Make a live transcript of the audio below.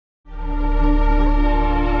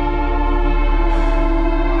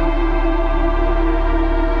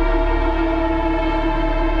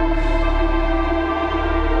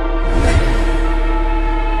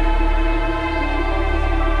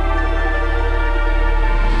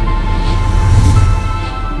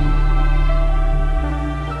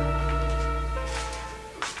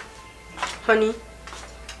Honey,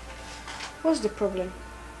 what's the problem?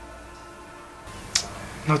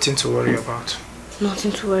 Nothing to worry about.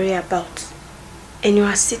 Nothing to worry about. And you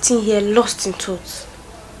are sitting here lost in thoughts.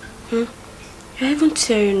 You're even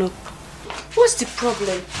tearing up. What's the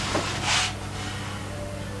problem?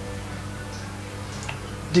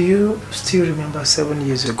 Do you still remember 7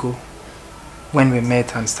 years ago when we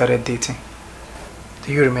met and started dating?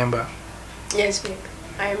 Do you remember? Yes, babe.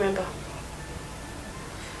 I remember.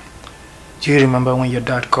 Do you remember when your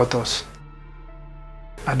dad caught us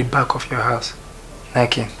at the back of your house,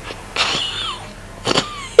 naked?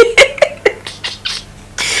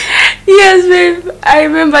 Yes, babe. I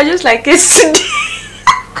remember just like yesterday.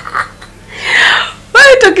 Why are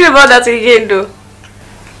you talking about that again, though?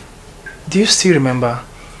 Do you still remember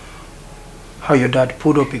how your dad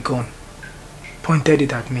pulled up a gun, pointed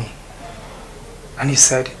it at me, and he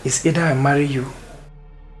said, it's either I marry you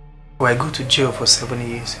or I go to jail for 7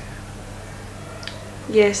 years?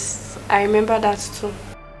 Yes, I remember that too.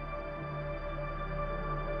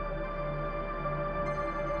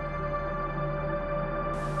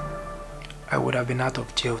 I would have been out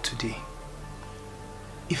of jail today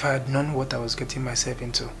if I had known what I was getting myself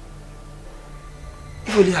into.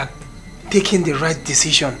 If only I had taken the right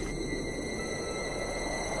decision.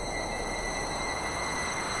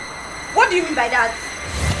 What do you mean by that?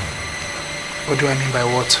 What do I mean by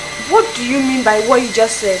what? What do you mean by what you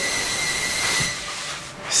just said?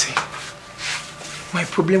 See, my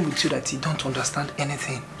problem with you is that you don't understand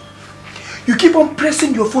anything. You keep on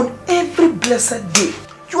pressing your phone every blessed day.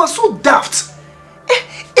 You are so daft.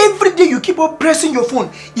 Every day you keep on pressing your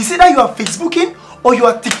phone. It's either you are Facebooking or you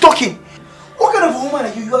are TikToking. What kind of a woman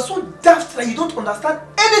are you? You are so daft that you don't understand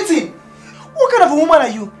anything. What kind of a woman are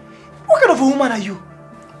you? What kind of a woman are you?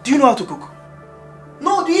 Do you know how to cook?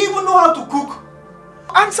 No, do you even know how to cook?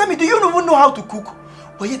 Answer me, do you even know how to cook?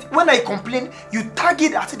 But yet, when I complain, you tag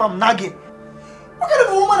it as if I'm nagging. What kind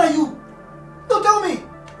of a woman are you? No, tell me.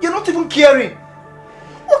 You're not even caring.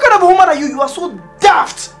 What kind of a woman are you? You are so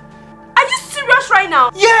daft. Are you serious right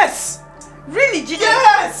now? Yes. Really, Gigi?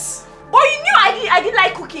 Yes. But you knew I didn't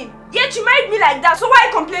like cooking. Yet you married me like that. So why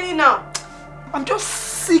are you complaining now? I'm just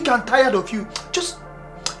sick and tired of you. Just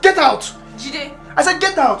get out. Jide. I said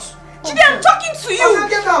get out. Jide, I'm talking to you. I said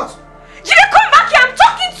get out. Jide, come back here. I'm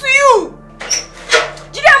talking to you.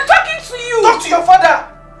 Jide, I'm talking to you. Talk to your father.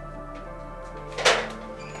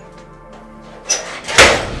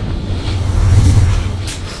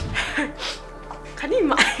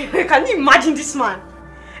 Can you imagine this man?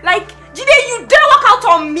 Like, Jide, you dare walk out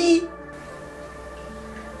on me?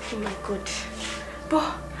 Oh my God.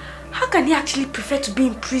 But how can he actually prefer to be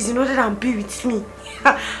in prison other than be with me?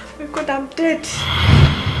 Oh my God, I'm dead.